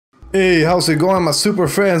Hey, how's it going, my super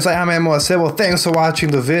friends? I am Emo Acebo. Thanks for watching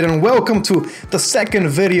the video and welcome to the second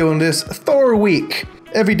video in this Thor week.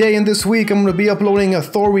 Every day in this week I'm going to be uploading a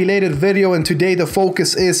Thor related video, and today the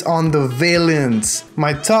focus is on the villains.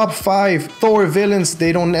 My top 5 Thor villains.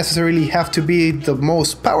 They don't necessarily have to be the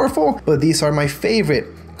most powerful, but these are my favorite.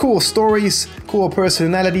 Cool stories, cool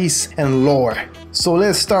personalities, and lore. So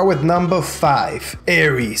let's start with number 5,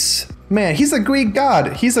 Ares. Man, he's a Greek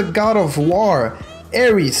god. He's a god of war.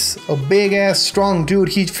 Ares, a big ass strong dude.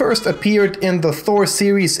 He first appeared in the Thor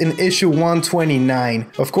series in issue 129.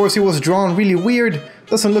 Of course he was drawn really weird,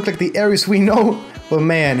 doesn't look like the Ares we know, but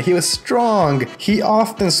man, he was strong. He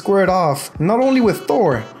often squared off, not only with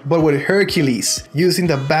Thor, but with Hercules. Using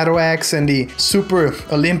the battle axe and the super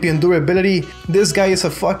Olympian durability, this guy is a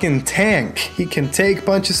fucking tank. He can take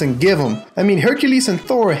punches and give them. I mean, Hercules and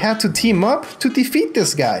Thor had to team up to defeat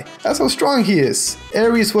this guy. That's how strong he is.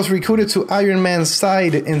 Ares was recruited to Iron Man's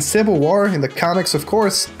side in Civil War, in the comics of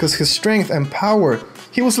course, because his strength and power.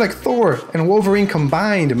 He was like Thor and Wolverine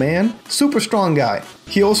combined, man. Super strong guy.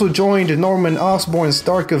 He also joined Norman Osborn's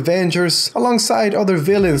Dark Avengers alongside other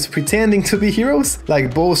villains pretending to be heroes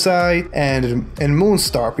like Bullseye and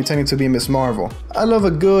Moonstar pretending to be Miss Marvel. I love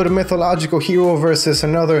a good mythological hero versus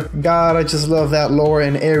another god. I just love that lore,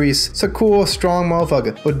 and Ares is a cool, strong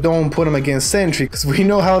motherfucker. But don't put him against Sentry because we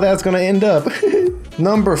know how that's gonna end up.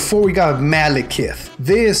 Number 4, we got Malekith.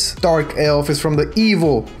 This dark elf is from the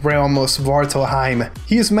evil realm of Svartalheim.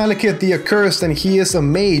 He is Malekith the Accursed, and he is a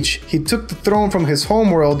mage. He took the throne from his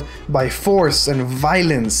homeworld by force and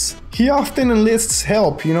violence. He often enlists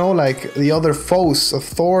help, you know, like the other foes of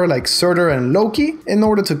Thor like Surtur and Loki, in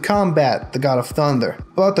order to combat the god of thunder.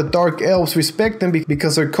 But the dark elves respect him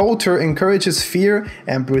because their culture encourages fear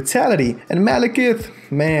and brutality. And Malekith,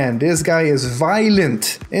 man, this guy is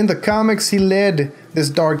violent. In the comics, he led this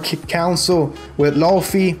dark council with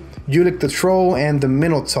Laufey, Ulik the Troll, and the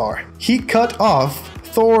Minotaur. He cut off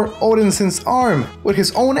Thor Odinson's arm with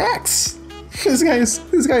his own axe. This guy is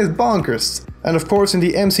bonkers. And of course, in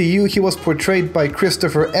the MCU, he was portrayed by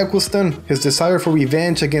Christopher Eccleston. His desire for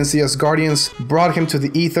revenge against the Asgardians brought him to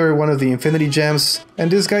the Ether, one of the Infinity Gems.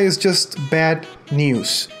 And this guy is just bad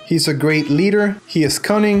news. He's a great leader, he is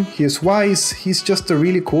cunning, he is wise, he's just a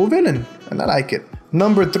really cool villain, and I like it.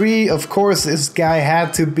 Number 3, of course, this guy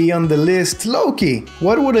had to be on the list, Loki.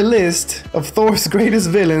 What would a list of Thor's greatest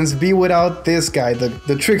villains be without this guy,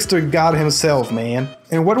 the trickster god himself, man?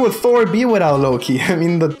 And what would Thor be without Loki? I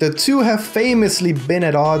mean, the two have famously been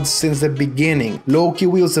at odds since the beginning. Loki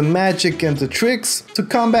wields the magic and the tricks to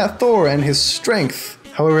combat Thor and his strength.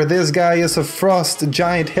 However, this guy is of Frost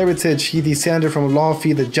giant heritage. He descended from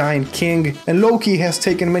Laufey, the giant king, and Loki has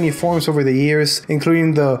taken many forms over the years,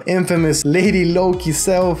 including the infamous Lady Loki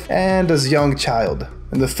self and as young child.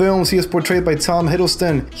 In the films, he is portrayed by Tom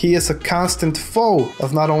Hiddleston. He is a constant foe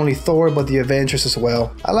of not only Thor but the Avengers as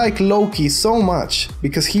well. I like Loki so much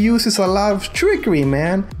because he uses a lot of trickery,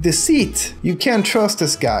 man. Deceit. You can't trust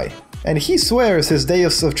this guy. And he swears his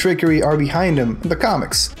days of trickery are behind him in the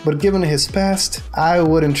comics, but given his past, I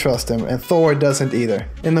wouldn't trust him, and Thor doesn't either.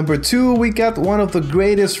 In number 2, we got one of the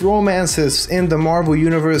greatest romances in the Marvel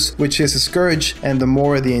Universe, which is Scourge and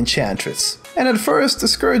Gamora the Enchantress. And at first,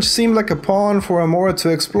 Scourge seemed like a pawn for Gamora to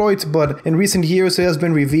exploit, but in recent years it has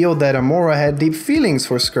been revealed that Gamora had deep feelings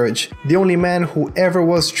for Scourge, the only man who ever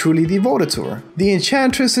was truly devoted to her. The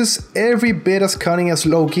Enchantress is every bit as cunning as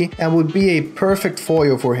Loki and would be a perfect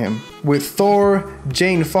foil for him. With Thor,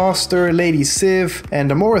 Jane Foster, Lady Sif,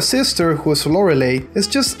 and Gamora's sister, who is Lorelei, it's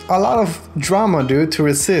just a lot of drama, dude, to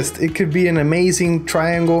resist. It could be an amazing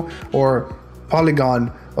triangle or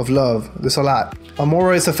polygon of love. There's a lot.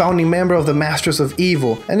 Gamora is a founding member of the Masters of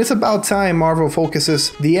Evil, and it's about time Marvel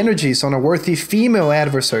focuses the energies on a worthy female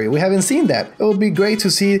adversary. We haven't seen that. It would be great to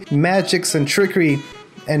see magics and trickery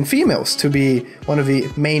and females to be one of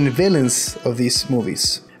the main villains of these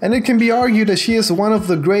movies. And it can be argued that she is one of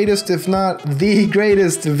the greatest, if not the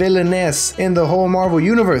greatest villainess in the whole Marvel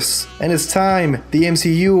Universe. And it's time the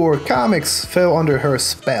MCU or comics fell under her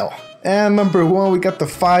spell. And number 1, we got the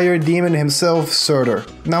fire demon himself, Surtur.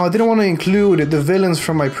 Now, I didn't want to include the villains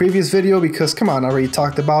from my previous video because, come on, I already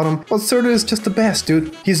talked about him. But Surtur is just the best,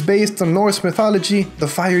 dude. He's based on Norse mythology, the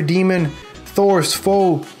fire demon, Thor's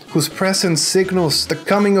foe, whose presence signals the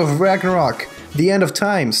coming of Ragnarok, the end of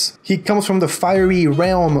times. He comes from the fiery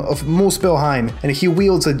realm of Muspelheim, and he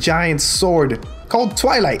wields a giant sword called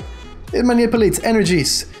Twilight. It manipulates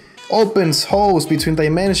energies, opens holes between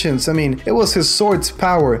dimensions. I mean, it was his sword's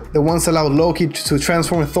power that once allowed Loki to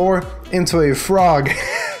transform Thor into a frog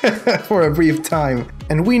for a brief time.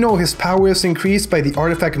 and we know his power is increased by the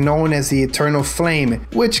artifact known as the Eternal Flame,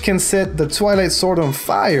 which can set the Twilight Sword on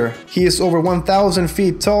fire. He is over 1,000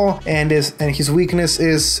 feet tall, and his weakness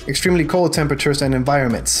is extremely cold temperatures and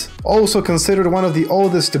environments. Also considered one of the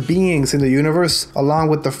oldest beings in the universe, along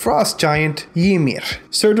with the frost giant Ymir.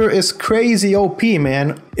 Surtur is crazy OP,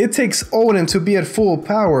 man. It takes Odin to be at full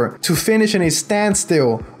power to finish in a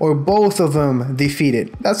standstill, or both of them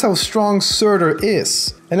defeated. That's how strong Surtur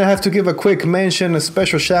is. And I have to give a quick mention, a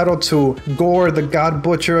special shout out to Gore the God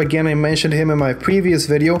Butcher. Again, I mentioned him in my previous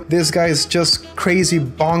video. This guy is just crazy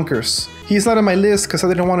bonkers. He's not on my list because I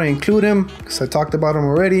didn't want to include him, because I talked about him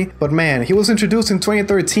already. But man, he was introduced in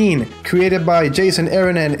 2013, created by Jason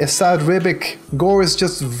Aaron and Esad Ribic. Gore is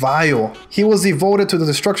just vile. He was devoted to the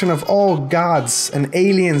destruction of all gods, an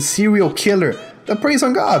alien serial killer that preys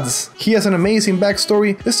on gods. He has an amazing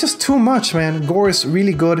backstory. It's just too much, man. Gore is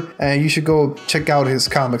really good, and you should go check out his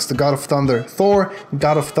comics, The God of Thunder. Thor,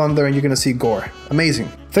 God of Thunder, and you're gonna see Gore. Amazing.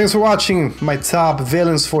 Thanks for watching my top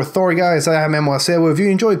villains for Thor, guys. I am Memo Acebo. If you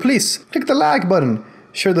enjoyed, please click the like button.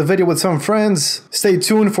 Share the video with some friends. Stay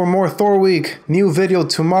tuned for more Thor Week. New video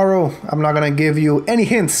tomorrow. I'm not gonna give you any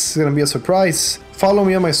hints. It's gonna be a surprise. Follow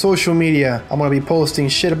me on my social media. I'm gonna be posting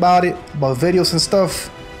shit about it, about videos and stuff.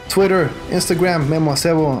 Twitter, Instagram, Memo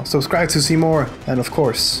Acebo. Subscribe to see more. And of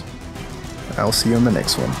course, I'll see you in the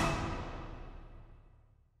next one.